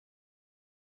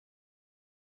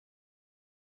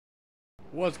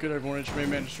What's good, everyone? It's your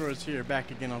Man Destroyers here,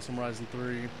 back again on some Horizon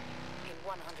 3. In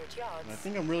 100 yards. And I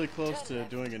think I'm really close to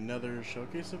doing another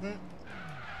showcase event.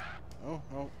 Oh,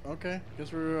 okay.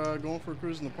 Guess we're going for a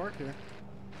cruise in the park here.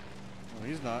 Oh,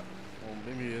 he's not. Well,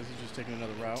 maybe he is. He's just taking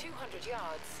another route. 200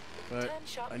 yards. But Turn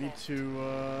sharp I need left.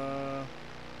 to,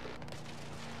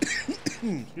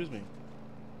 excuse me.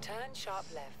 Turn sharp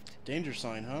left. Danger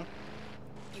sign, huh?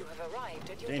 You have arrived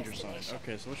at your Danger sign. destination.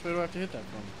 Okay, so which way do I have to hit that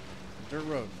from? Dirt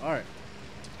road. Alright.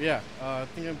 Yeah, I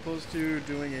think I'm close to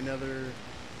doing another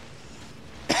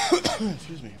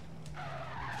excuse me,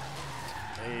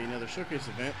 another showcase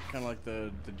event, kind of like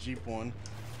the Jeep one,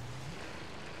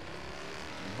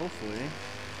 and hopefully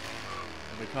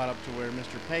I'll be caught up to where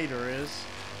Mr. Pater is.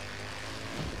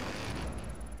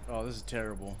 Oh, this is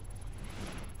terrible.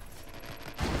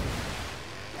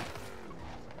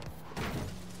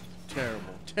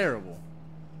 Terrible.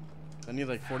 I need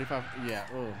like 45. Yeah.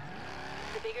 Oh.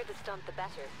 The bigger the stunt, the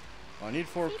better. Well, I need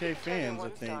 4K fans, I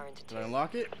think. Did I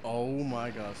unlock it? Oh my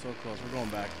god, so close. We're going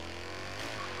back.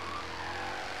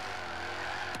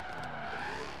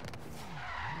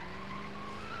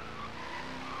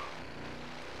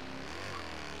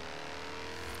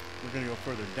 We're gonna go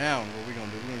further down. What are we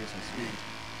gonna do? We're gonna get some speed.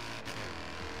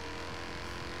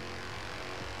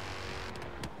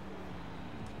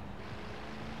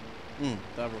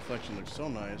 That reflection looks so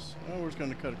nice. Oh, we're just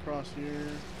gonna cut across here.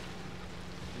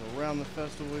 Go around the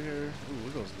festival here. Ooh,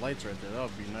 look at those lights right there. That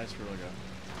would be nice for like a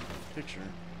picture.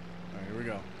 Alright, here we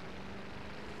go.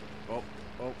 Oh,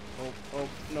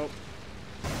 nope.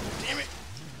 Damn it!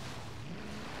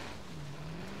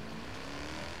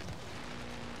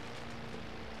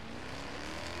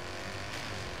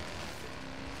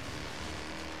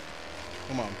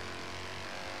 Come on.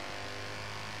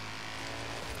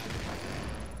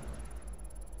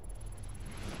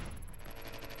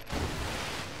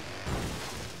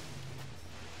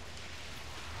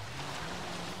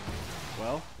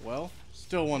 Well,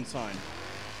 still one sign.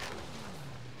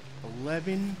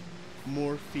 11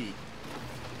 more feet.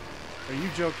 Are you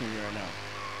joking me right now?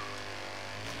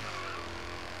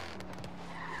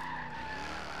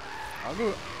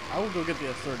 I will go get the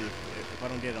S30 if I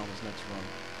don't get it on this next run.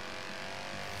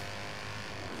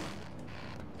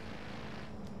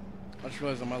 I just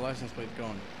realized that my license plate's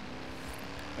gone.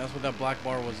 That's what that black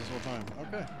bar was this whole time.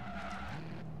 Okay.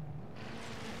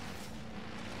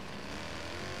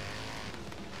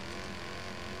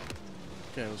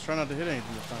 Okay, let's try not to hit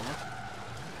anything this time, huh?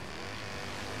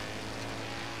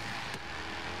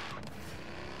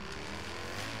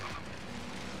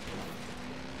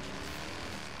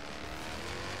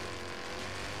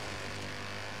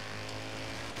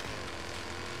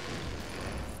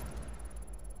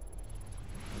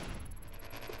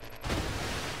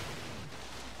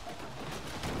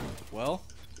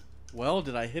 Well,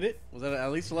 did I hit it? Was that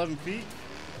at least 11 feet?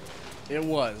 It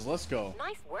was. Let's go.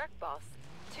 Nice work, boss.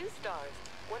 2 stars.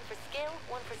 1 for skill,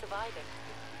 1 for surviving.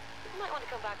 You might want to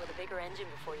come back with a bigger engine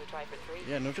before you try for 3.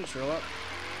 Yeah, no shit, Sherlock.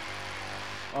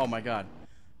 Oh my god.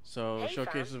 So, Hey,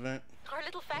 showcase fam. event. Our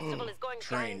little festival is going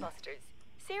Train. gangbusters.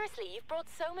 Seriously, you've brought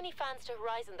so many fans to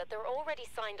Horizon that they're already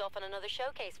signed off on another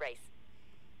showcase race.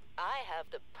 I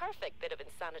have the perfect bit of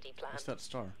insanity planned. What's that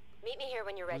star? Meet me here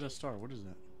when you're ready. What's that star? What is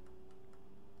that?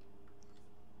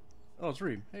 Oh, it's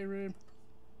Reed. Hey, Reed.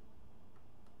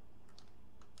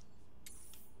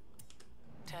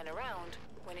 Turn around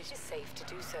when it is safe to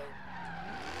do so.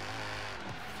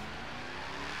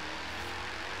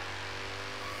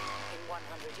 In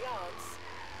 100 yards,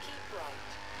 keep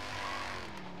right.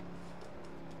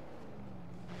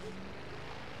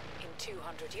 In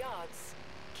 200 yards,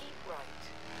 keep right.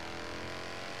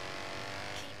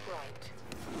 Keep right.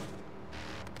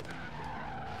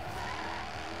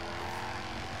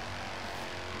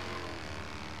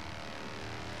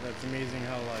 That's amazing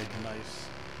how, like, nice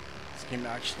this game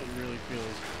actually really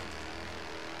feels.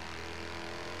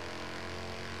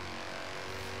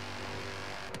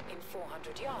 In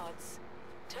 400 yards,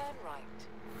 turn right.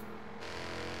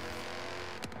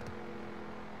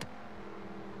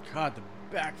 God, the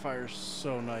backfire is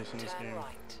so nice in this Turn game.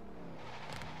 right.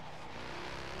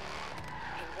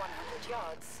 In 100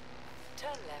 yards,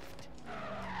 turn left.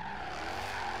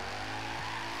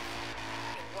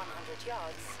 In 100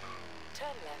 yards,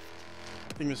 turn left.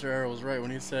 I think Mr. Arrow was right when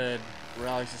he said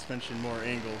rally suspension more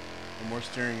angle, or more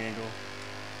steering angle,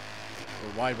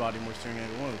 or wide body more steering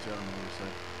angle. One of the two, I don't know what he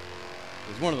said.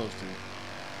 It was one of those two.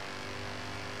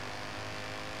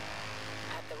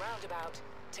 At the roundabout,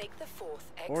 take the 4th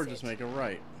exit. Or just make a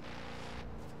right.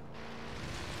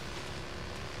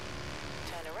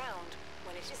 Turn around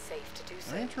when it is safe to do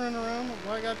so. I ain't turning around.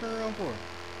 What I gotta turn around for?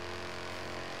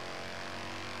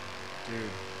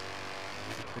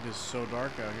 Dude, it is so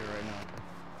dark out here right now.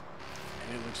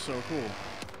 And it looks so cool.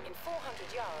 In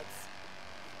 400 yards,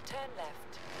 turn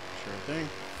left. Sure thing.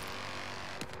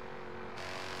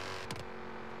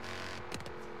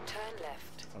 Turn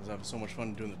left. I was having so much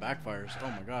fun doing the backfires. Oh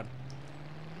my god.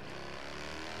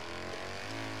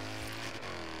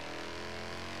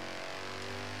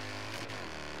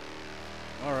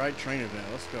 Alright, train event.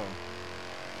 Let's go.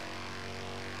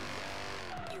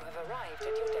 You have arrived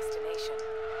at your destination.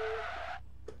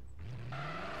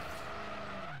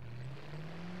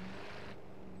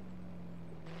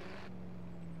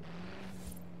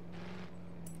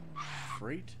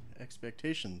 Freight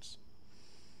expectations.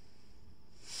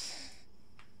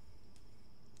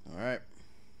 Alright.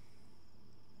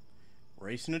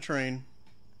 Racing a train.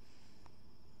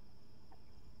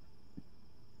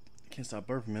 I can't stop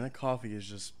burping, man. That coffee is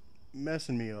just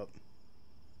messing me up.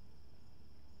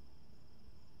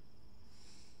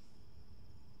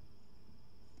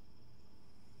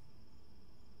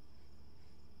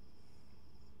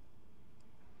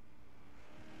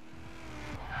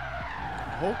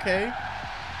 Okay.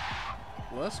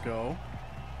 Let's go.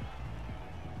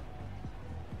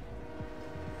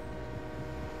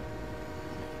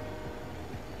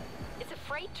 It's a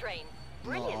freight train.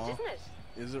 Brilliant, Aw. isn't it?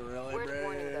 Is it really, Word of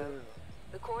warning, though. brave?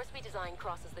 The course we designed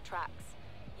crosses the tracks.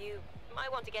 You might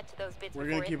want to get to those bits We're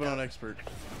before gonna keep it on does. expert.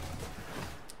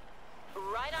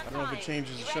 Right on I don't know if time. it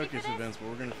changes You the ready for showcase this? events, but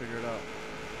we're gonna figure it out.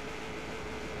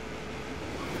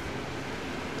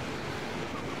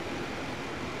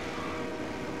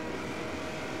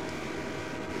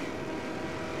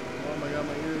 Oh my god,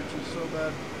 my ear itches so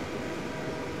bad.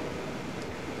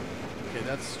 Okay,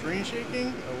 that's screen shaking,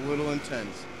 a little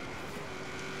intense.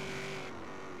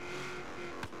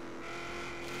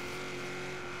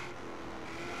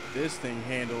 This thing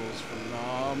handles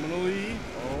phenomenally.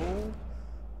 Oh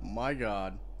my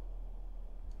god.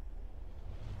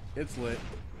 It's lit.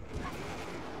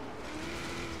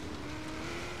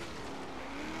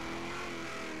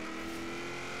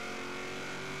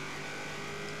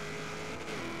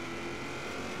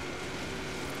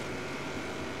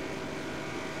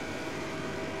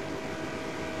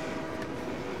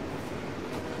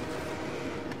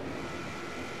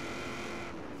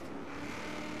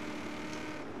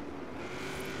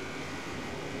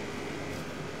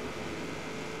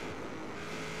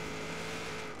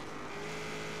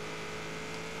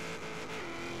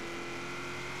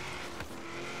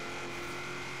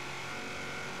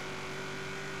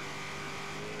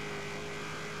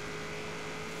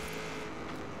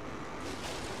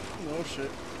 Oh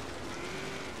shit.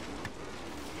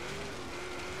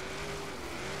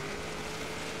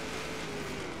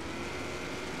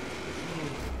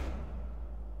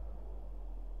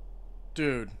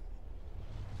 Dude.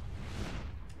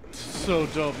 So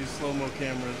dope, these slow-mo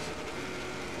cameras.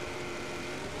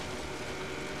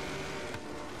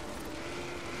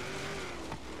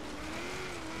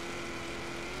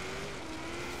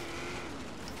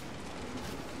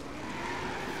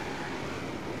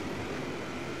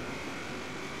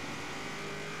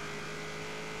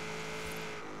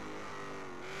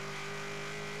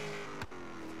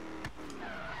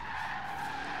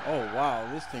 Oh wow,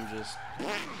 this thing just...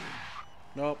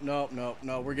 Nope, nope, nope,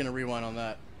 no, we're gonna rewind on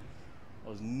that. I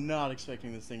was not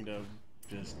expecting this thing to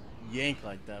just yank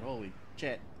like that, holy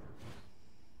shit.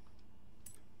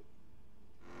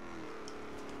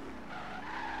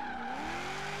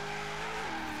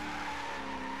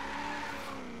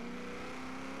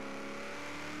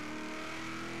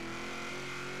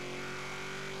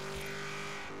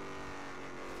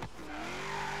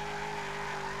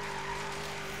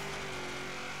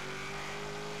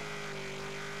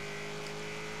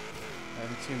 I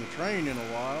haven't seen the train in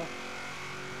a while.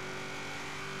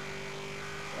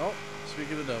 Oh,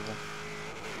 speak of the devil.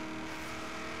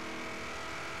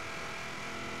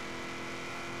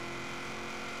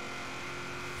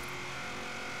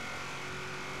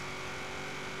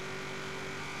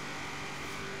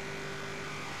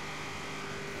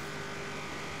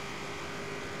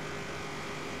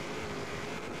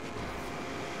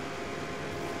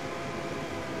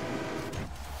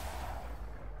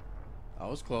 I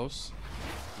was close.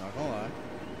 Not gonna lie.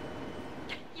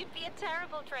 You'd be a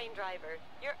terrible train driver.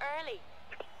 You're early.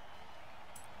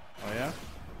 Oh yeah?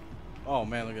 Oh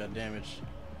man, look at that damage.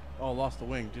 Oh, lost the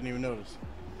wing. Didn't even notice.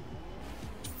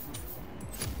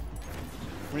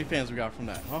 How many fans we got from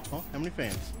that? Huh? How many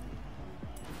fans?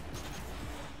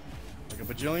 Like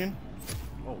a bajillion?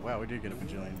 Oh wow, we did get a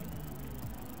bajillion.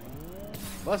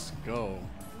 Let's go.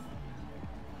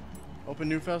 Open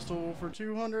new festival for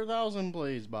 200,000,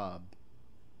 please, Bob.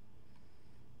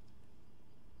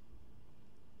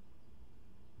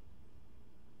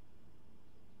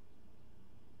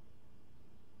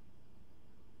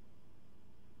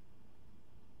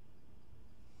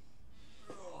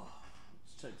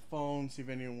 phone, see if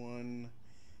anyone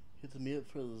hits me up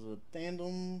for the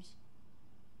tandems.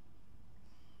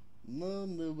 No,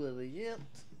 nobody yet.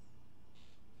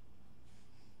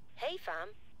 Hey fam,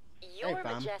 your Hey,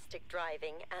 fam. majestic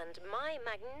driving and my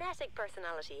magnetic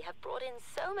personality have brought in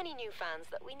so many new fans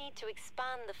that we need to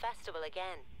expand the festival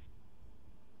again.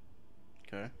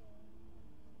 Okay.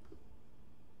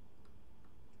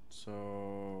 So,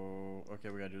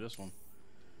 okay, we gotta do this one.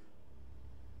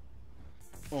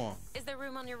 Oh, Is there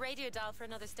room on your radio dial for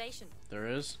another station? there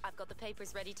is. I've got the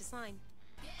papers ready to sign.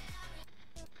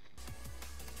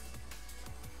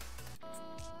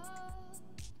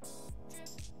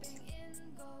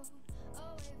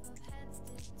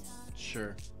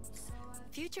 Sure.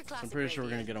 Future classic I'm pretty sure we're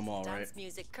radio, gonna get them all, right? dance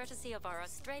music courtesy of our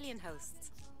Australian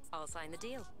hosts. I'll sign the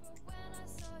deal.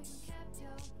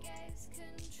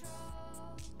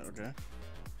 Okay.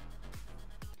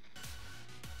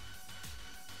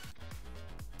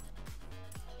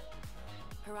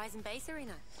 Horizon Base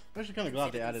Arena. I'm actually kind of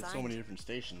glad they Consider added so consigned. many different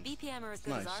stations. BPM are as It's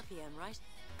good as nice. RPM, right?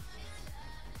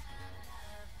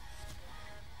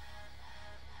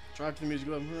 Drive to the music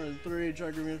 1103, try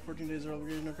agreement 14 days of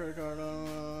obligation, no credit card.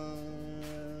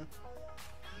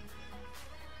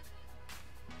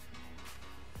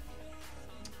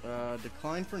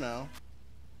 Decline for now.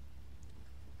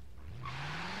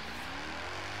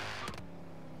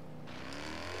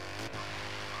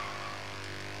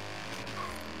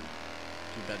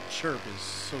 Dude, that chirp is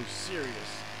so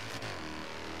serious.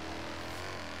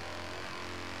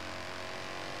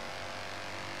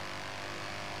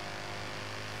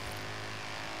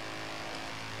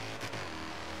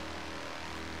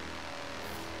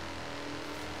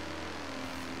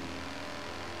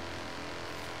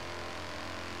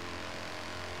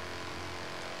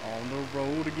 On the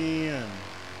road again.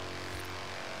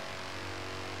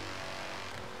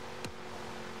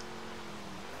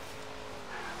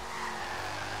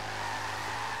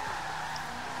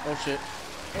 Oh shit.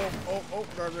 Oh,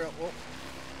 guardrail. Oh.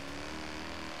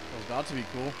 That was about to be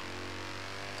cool.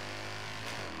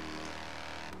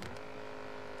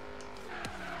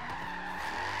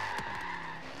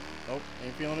 Oh,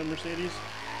 ain't feeling it, Mercedes?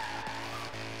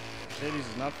 Mercedes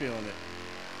is not feeling it.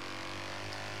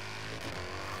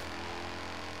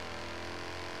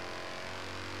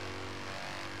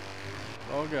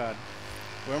 Oh god.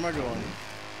 Where am I going?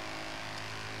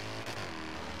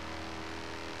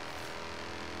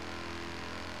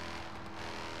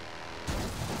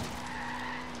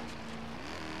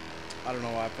 I don't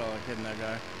know why I felt like hitting that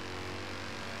guy.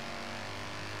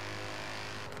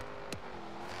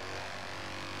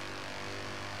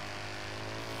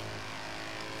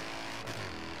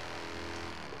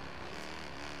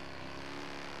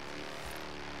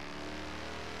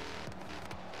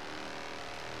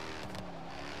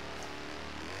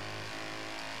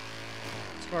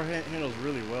 This car handles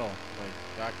really well, like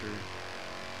factory.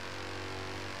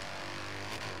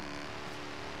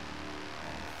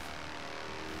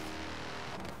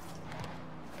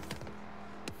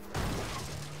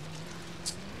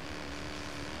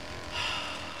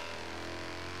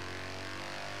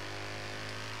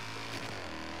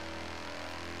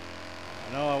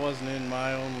 I know I wasn't in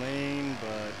my own lane,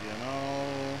 but you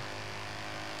know,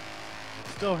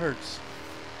 it still hurts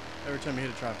every time you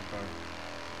hit a traffic car.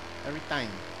 Every time.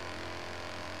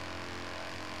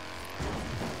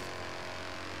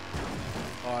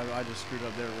 Oh, I just screwed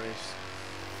up their race.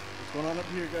 What's going on up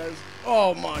here, guys?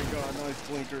 Oh my god, nice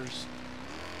blinkers.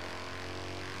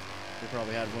 They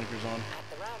probably had blinkers on. At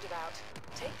the roundabout,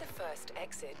 take the first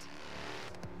exit.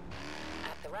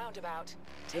 At the roundabout,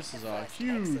 take This the is a first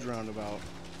huge exit. roundabout.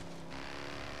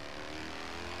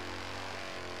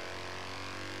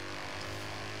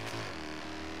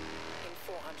 In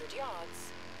 400 yards,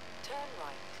 turn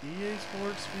right. EA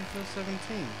Sports FIFA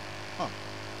 17. Huh.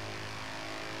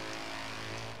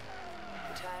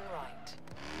 Turn right.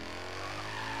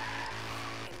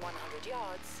 In 100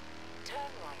 yards,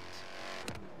 turn right.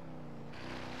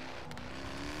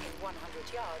 In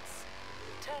 100 yards,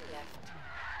 turn left.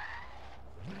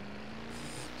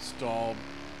 Stalled.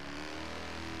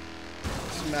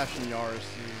 Smashing Yaris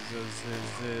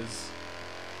is.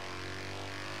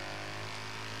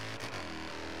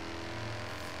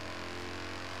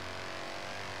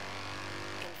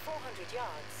 In 400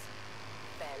 yards,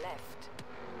 bear left.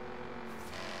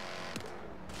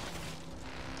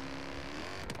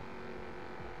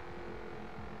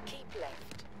 Keep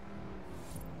left.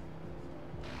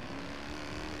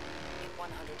 In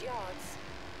 100 yards,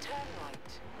 turn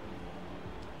right.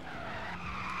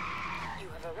 You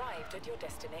have arrived at your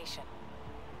destination.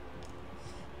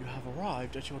 You have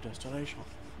arrived at your destination.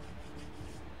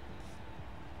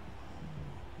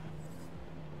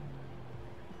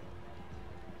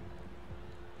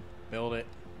 Build it.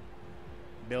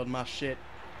 Build my shit.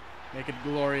 Make it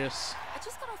glorious. I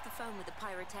just got off the phone with the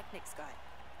pyrotechnics guy.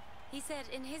 He said,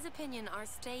 in his opinion, our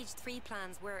stage 3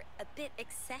 plans were a bit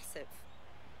excessive.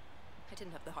 I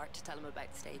didn't have the heart to tell him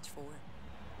about stage 4.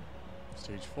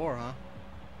 Stage 4, huh?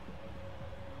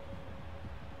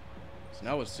 So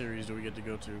now what series do we get to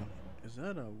go to? Is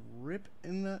that a rip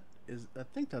in that? I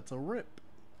think that's a rip.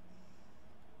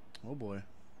 Oh boy.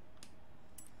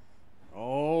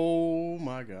 Oh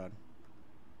my god.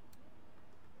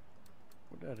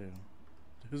 What that is?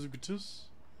 Hisugatus?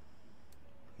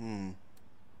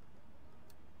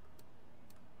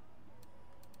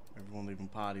 Everyone leaving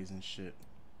potties and shit.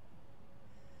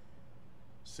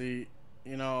 See,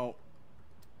 you know,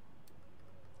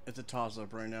 it's a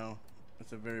toss-up right now.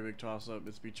 It's a very big toss-up.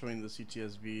 It's between the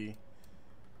CTSV.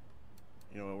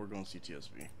 You know what? We're going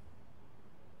CTSV.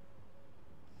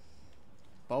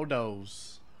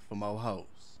 Photos for mo hoes.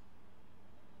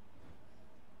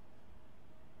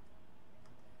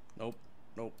 Nope.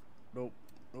 Nope. Nope.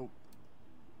 Nope.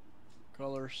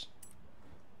 Colors.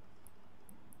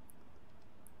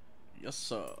 Yes,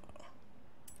 sir.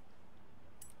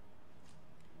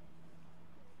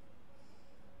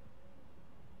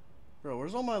 Bro,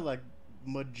 where's all my, like,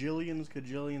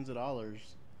 cajillions of dollars?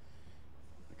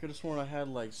 I could have sworn I had,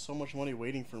 like, so much money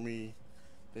waiting for me,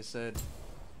 they said,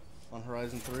 on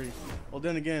Horizon 3. Well,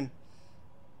 then again,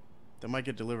 that might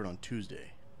get delivered on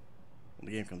Tuesday, when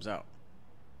the game comes out.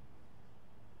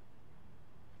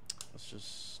 Let's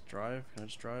just drive. Can I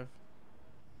just drive?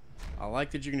 I like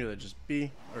that you can do that. Just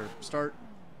B, or start,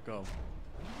 go.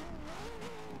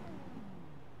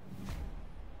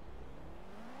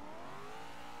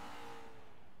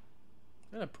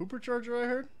 Is that a pooper charger I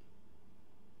heard?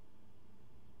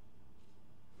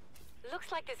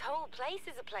 Looks like this whole place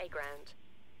is a playground.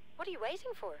 What are you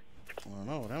waiting for? I don't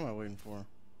know. What am I waiting for?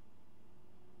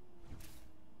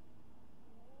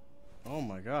 Oh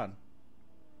my god.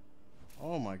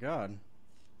 Oh my god.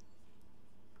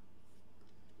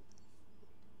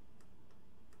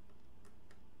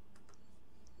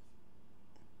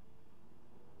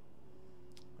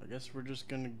 I guess we're just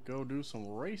gonna go do some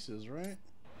races, right?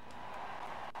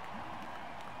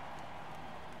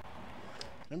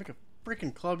 Can I make a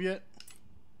freaking club yet?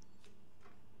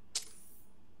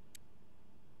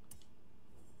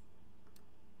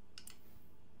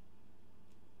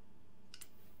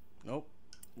 Nope.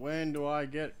 When do I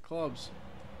get clubs?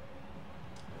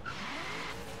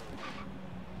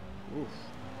 Oof.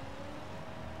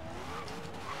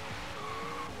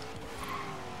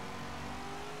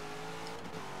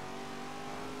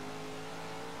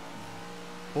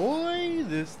 Boy,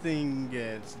 this thing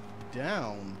gets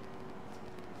down.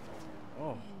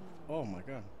 Oh, oh my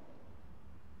god.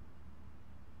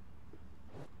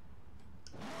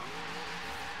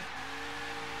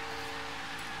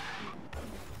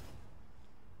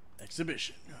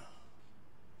 Exhibition.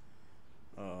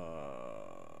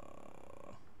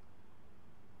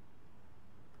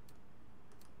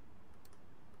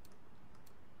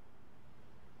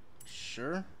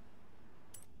 Sure.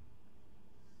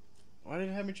 Why did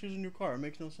it have me choose a new car? It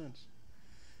makes no sense.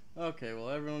 Okay, well,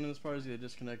 everyone in this party is either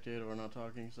disconnected or not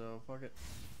talking, so fuck it.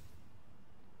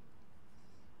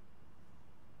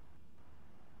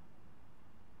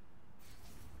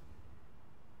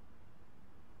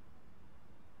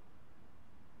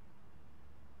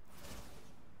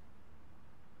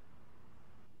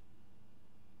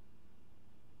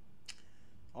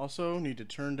 Also, need to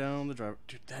turn down the driver.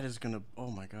 Dude, that is gonna.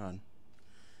 Oh my god.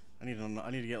 I need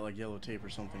to get like yellow tape or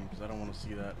something because I don't want to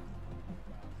see that.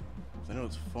 I know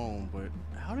it's foam, but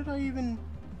how did I even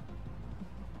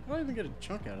get a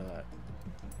chunk out of that?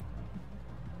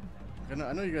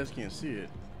 I know you guys can't see it.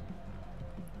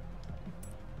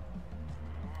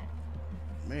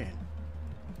 Man.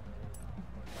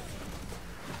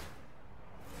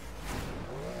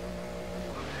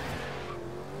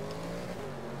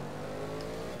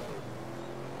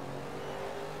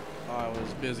 Oh, I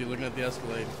was busy looking at the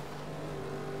Escalade.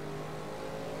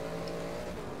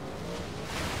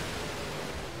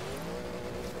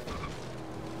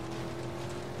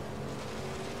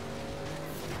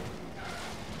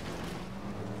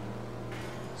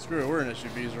 Screw it, we're in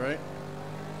SUVs, right?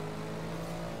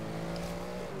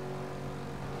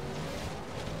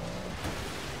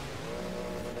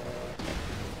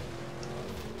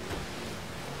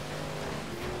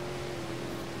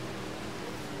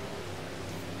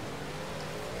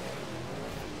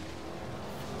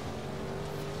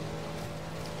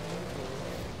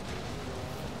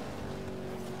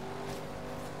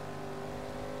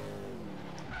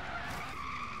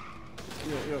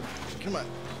 Yo, come on.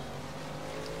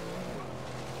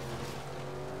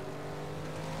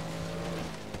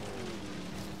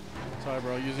 Sorry,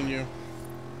 bro. Using you.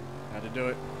 Had to do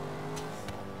it.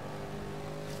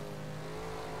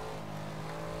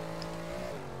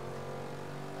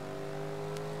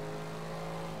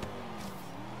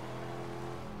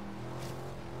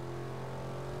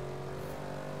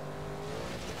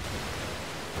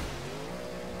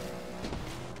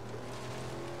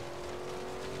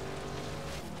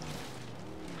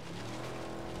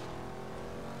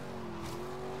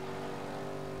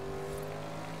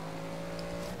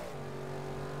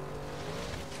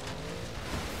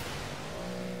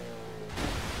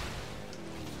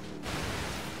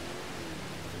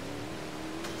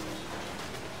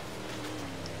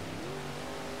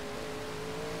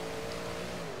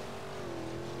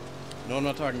 No, I'm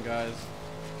not talking, guys.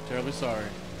 Terribly sorry.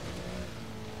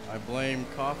 I blame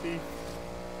coffee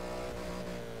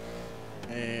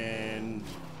and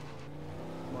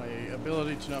my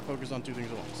ability to not focus on two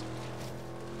things at once.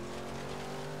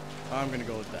 I'm gonna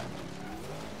go with that.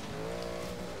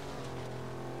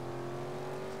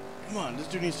 Come on, this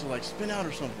dude needs to like spin out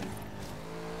or something.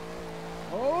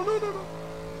 Oh, no, no, no.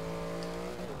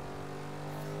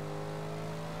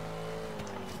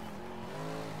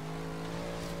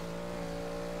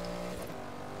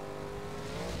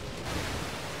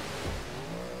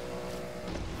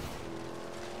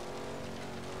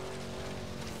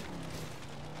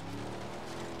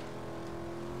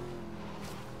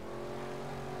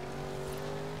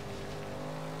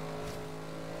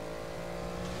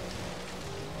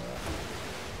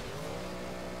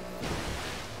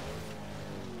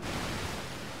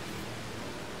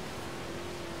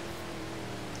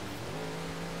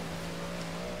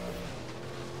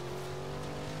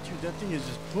 Dude, that thing is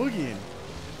just boogieing.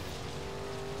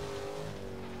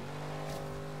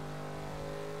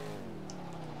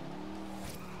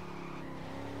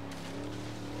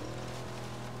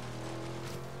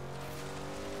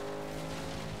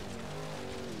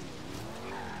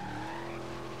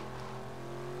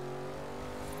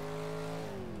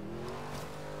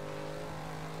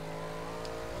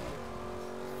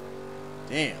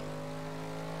 Damn.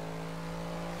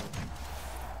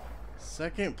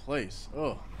 Second place.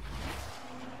 Oh.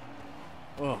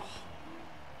 Ugh.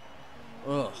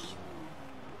 Ugh.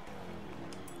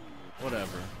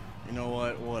 Whatever. You know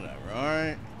what? Whatever,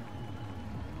 alright?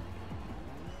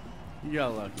 You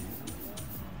got lucky.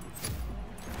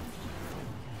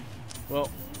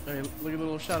 Well, hey, look at the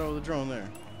little shadow of the drone there.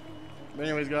 But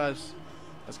anyways, guys,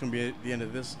 that's gonna be the end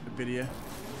of this video.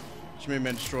 Man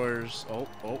destroyers. Oh,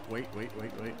 wait.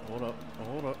 Hold up.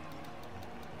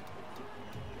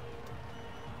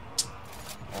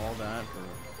 All that for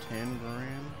 10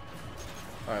 grand.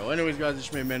 Alright, well anyways guys,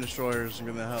 this Man destroyers. I'm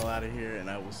getting the hell out of here and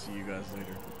I will see you guys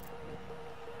later.